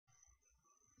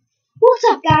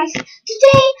What's up, guys?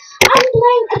 Today I'm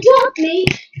playing Adopt Me,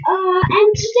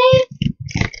 and today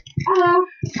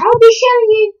I'll be showing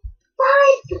you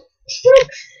 5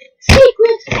 tricks,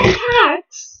 secrets, and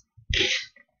hacks.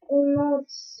 Not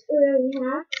really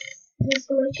hacks, just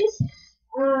glitches.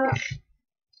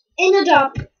 In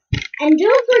Adopt Me. And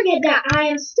don't forget that I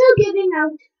am still giving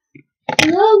out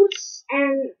loads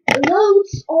and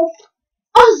loads of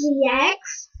Aussie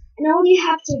eggs, and all you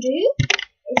have to do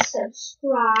is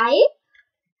subscribe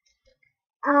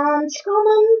and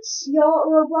comment your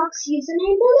Roblox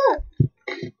username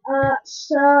below.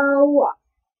 So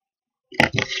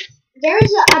there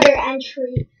is another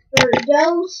entry for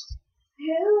those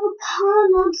who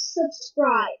cannot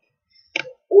subscribe.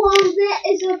 Well, there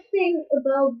is a thing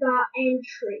about that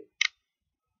entry.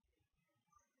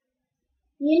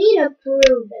 You need to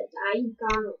prove it that you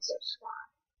cannot subscribe.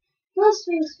 First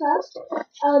things first,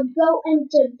 go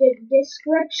into the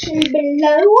description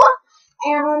below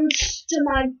and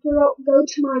go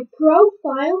to my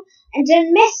profile and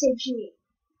then message me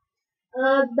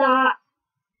that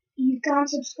you can't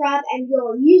subscribe and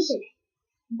your username.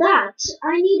 But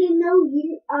I need to know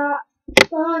you are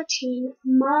 13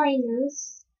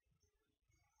 minus,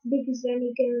 because then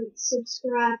you can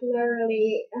subscribe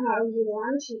literally how you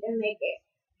want. You can make it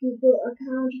Google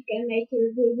account, you can make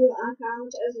your Google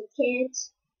account as a kid,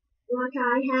 like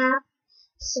I have.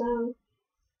 So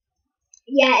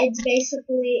yeah, it's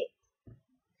basically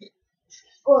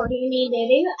what you need to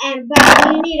do,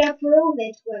 but you need to prove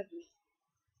it with me.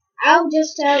 I'll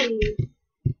just tell you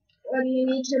what you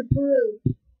need to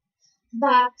prove,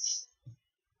 but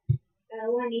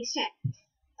when you say,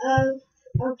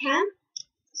 okay,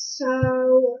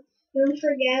 so don't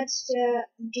forget to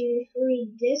do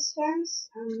free dispense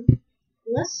and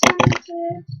listen to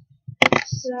it.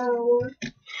 So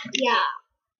yeah,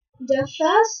 the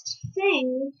first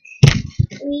thing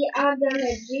we are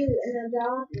gonna do in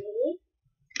Adopt Me,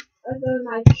 although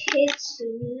my kids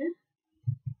soon,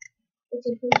 it's a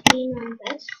 15 on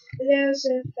that. There's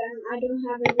a I don't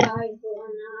have a Bible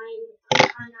and I'm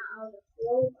kinda out of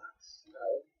Roblox, so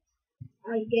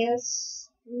I guess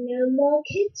no more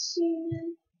kids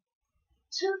soon.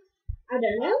 I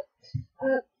don't know.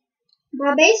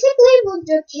 But basically with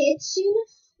the kids soon,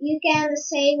 you can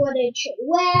say what it should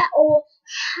wear or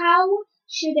how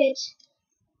should it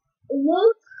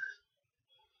look.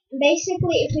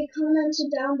 Basically, if you comment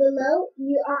down below,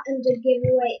 you are in the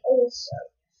giveaway also.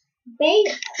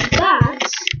 But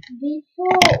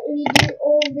before we do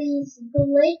all these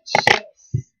glitches,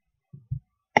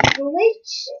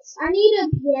 I need to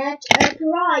get a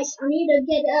prize. I need to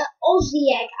get an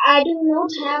Aussie egg. I do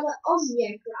not have an Aussie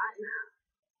egg right now.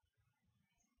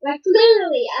 Like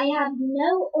literally, I have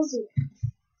no Aussie egg.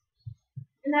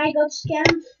 And I got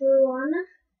scammed for one.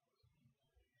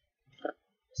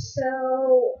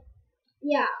 So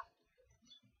yeah.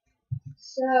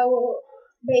 So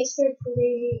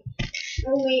basically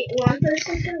only one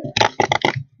person can win.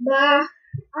 But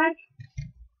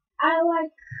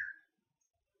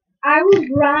I will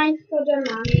grind for the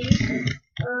money.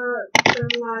 So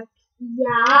like,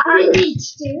 yeah, I need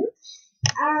to.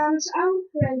 And I'll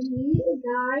friend you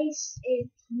guys if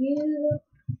you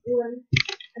win.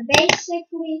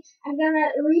 Basically, I'm gonna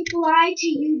reply to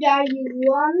you that you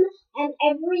won, and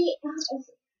every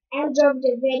end of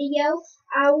the video,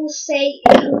 I will say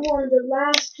who won the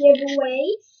last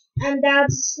giveaway, and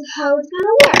that's how it's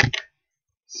gonna work.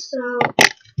 So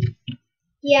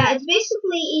yeah, it's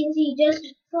basically easy.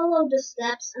 Just follow the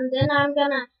steps, and then I'm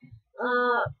gonna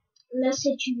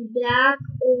message you back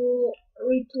or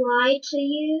reply to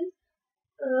you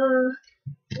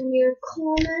in your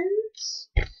comments.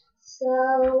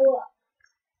 So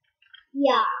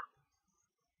yeah,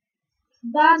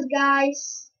 but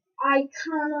guys, I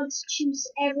cannot choose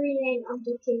every name of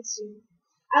the kids soon.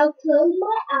 I'll close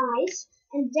my eyes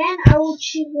and then I will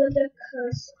choose with the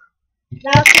cursor.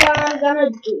 That's what I'm gonna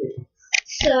do.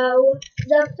 So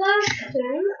the first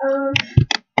thing,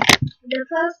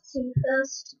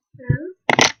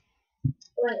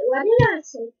 wait, what did I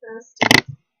say first?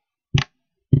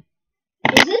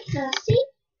 Is it thirsty?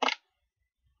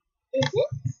 Is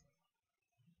it?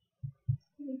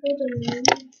 Go to moon.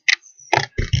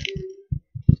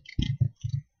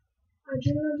 I do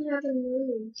not have a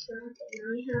moon start, and I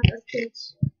have a kid.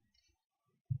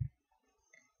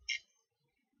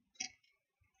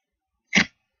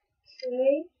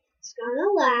 Okay, it's kinda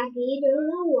laggy, don't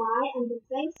know why, and the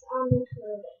things are not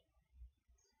loading.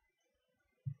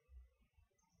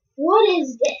 What is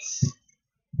this?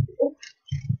 Oh,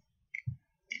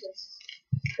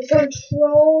 the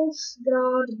controls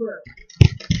got broke.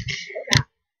 Okay.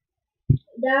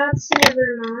 That's never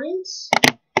mind.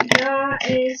 That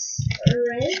is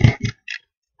red.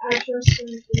 Address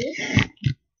indeed.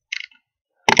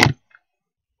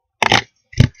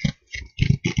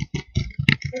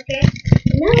 Okay.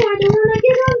 No, I don't want to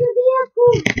get on the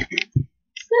vehicle.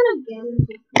 It's gonna get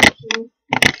into control.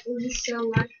 It'll be so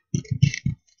much.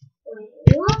 Wait,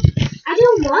 what? I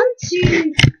don't want to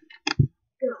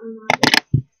go on my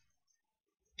vehicle.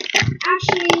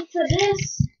 Actually, for this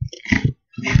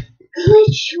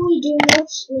glitch, we do not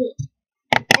need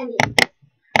any.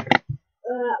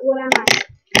 What am I?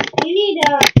 You need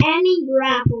any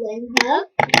grappling hook.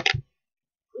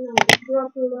 No,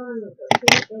 grappler.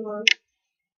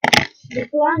 The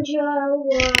plunger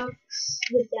works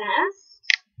the best,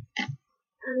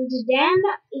 and then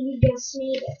you just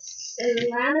need it. So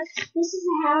this is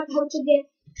how to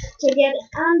get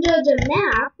under the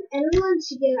map, and once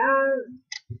you get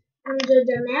under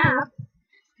the map,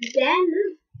 then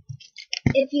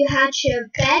if you hatch a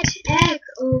pet egg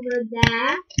over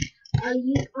there,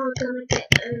 you are gonna get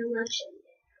a legendary.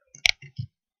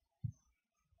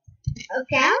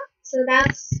 Okay, so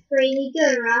that's pretty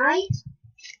good, right?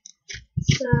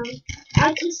 So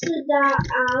I tested that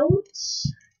out,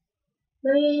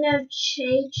 but you need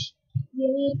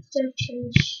to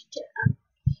change to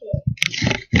uphill.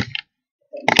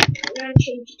 I'm gonna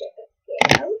change to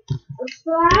uphill. A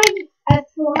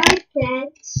fly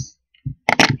pet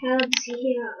helps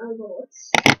here a lot.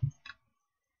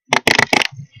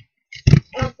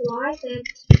 A fly pet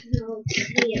helps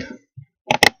here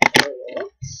a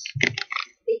lot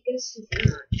because you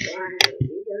don't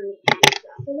need any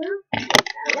propeller.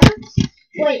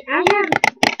 Wait, I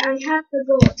have the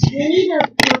goat. You need a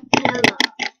propeller.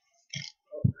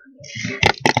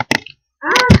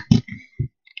 Ah!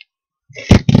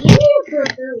 You need a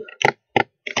propeller.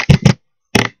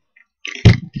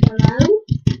 Hello?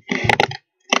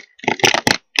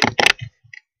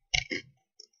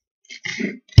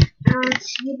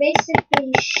 You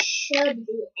basically should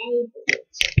be able to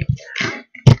do that.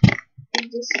 And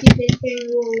the stupid thing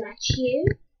will let you.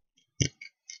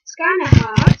 It's kinda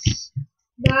hard,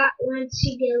 but once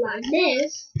you get like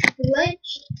this,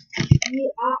 glitched, you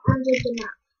are under the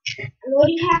map. And what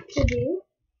you have to do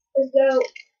is go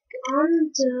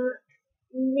underneath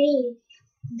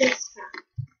this map.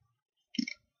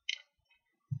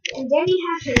 And then you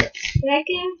have to select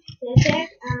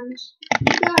and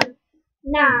done.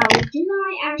 Now, do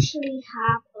I actually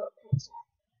have a pet?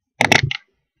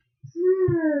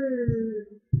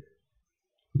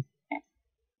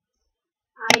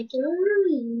 I don't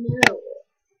really know.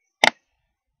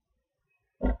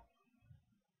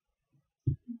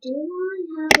 Do I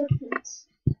have a pet?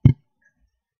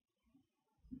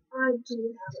 I do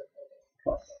have a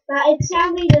pet. But it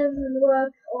sadly doesn't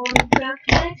work on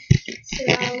graphic, so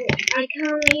I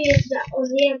can't use that on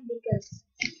the app because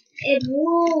it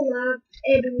will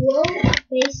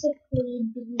basically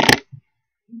be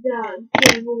the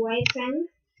giveaway thing.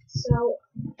 So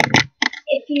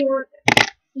if you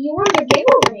want a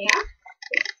giveaway,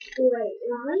 wait,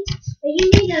 right? But you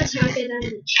need to type it in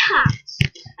the chat.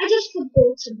 I just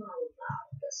forgot about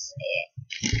this.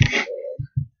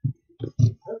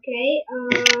 Okay,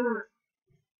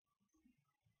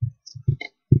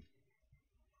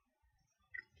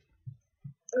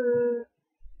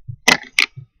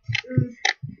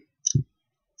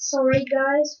 sorry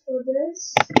guys for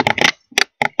this.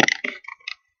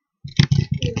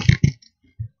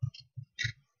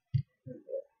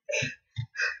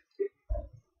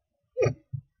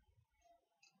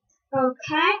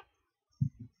 Okay,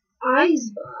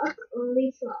 iceberg only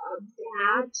for a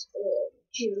bad or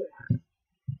giraffe.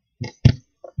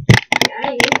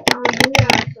 Okay, I'll do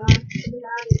that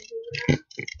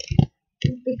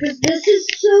because this is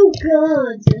so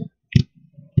good.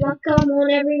 Like, come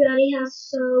on, everybody has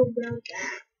so good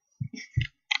that.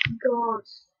 God,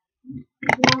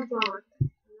 not God,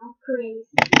 not crazy,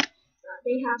 but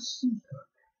they have super.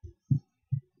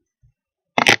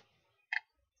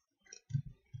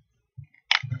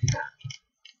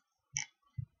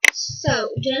 So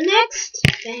the next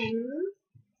thing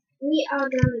we are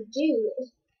gonna do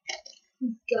is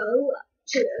go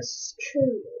to a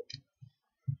school.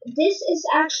 This is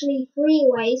actually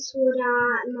freeways, what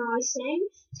am I saying?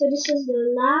 So this is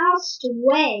the last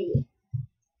way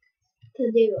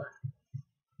to do it.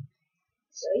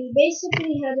 So you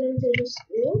basically head into the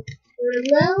school. We're a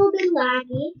little bit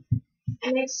laggy.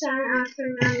 And next time I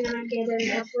think I'm gonna get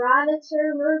a private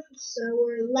server so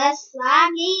we're less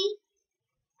laggy.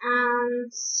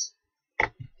 And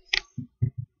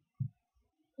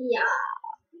yeah.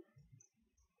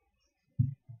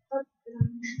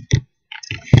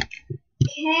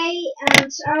 Okay,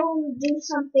 and I will do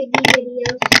some piggy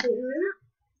videos soon.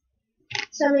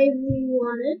 Some of you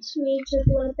wanted me to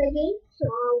play piggy, so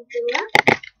I'll do it.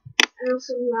 I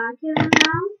also like it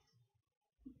now.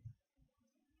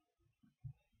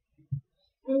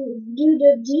 And do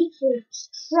the default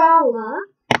trawler.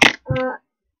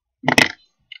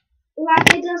 Like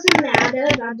it doesn't matter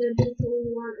that the default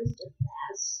one is the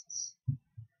best.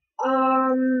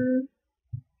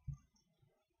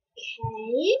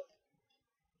 Okay.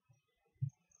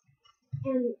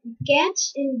 And get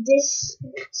in this.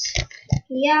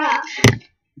 Yeah.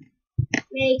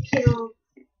 Make your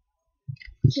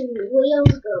two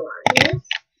wheels go on this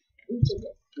into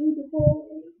the food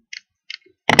bowl.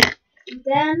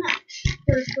 Then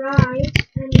press right,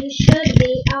 and you should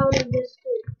be out of this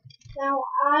food. Now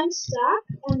I'm stuck,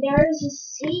 and there is a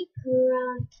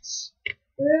secret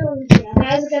room here.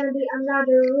 There's gonna be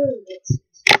another room,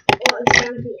 or it's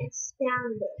gonna be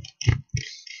expanded.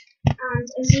 And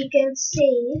as you can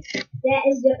see, there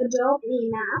is the Adopt Me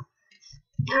map.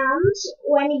 And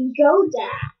when you go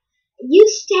there, you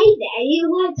stay there.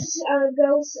 You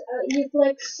you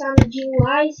click some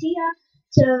GUIs here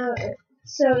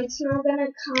so it's not gonna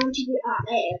count you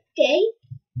AFK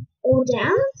or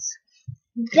dance.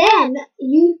 Then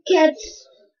you get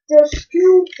the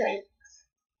school thing.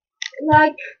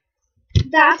 Like,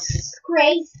 that's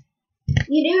crazy.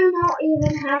 You do not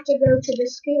even have to go to the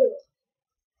school.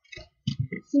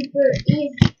 Super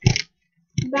easy.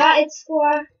 But it's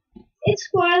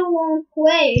quite a long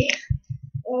way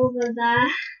over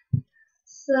there.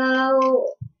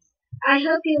 So I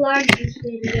hope you liked this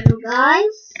video,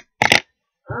 guys.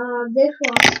 This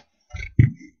was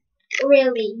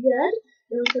really good.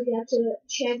 Don't forget to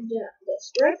check the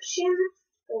description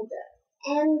for the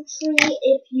entry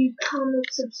if you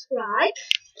cannot subscribe.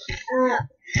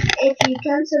 If you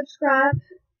can subscribe,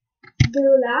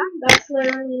 do that. That's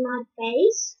literally my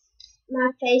face.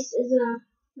 My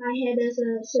head is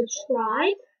a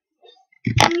subscribe.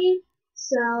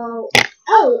 So,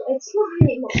 oh, it's not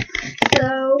anymore.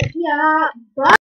 So, yeah, bye.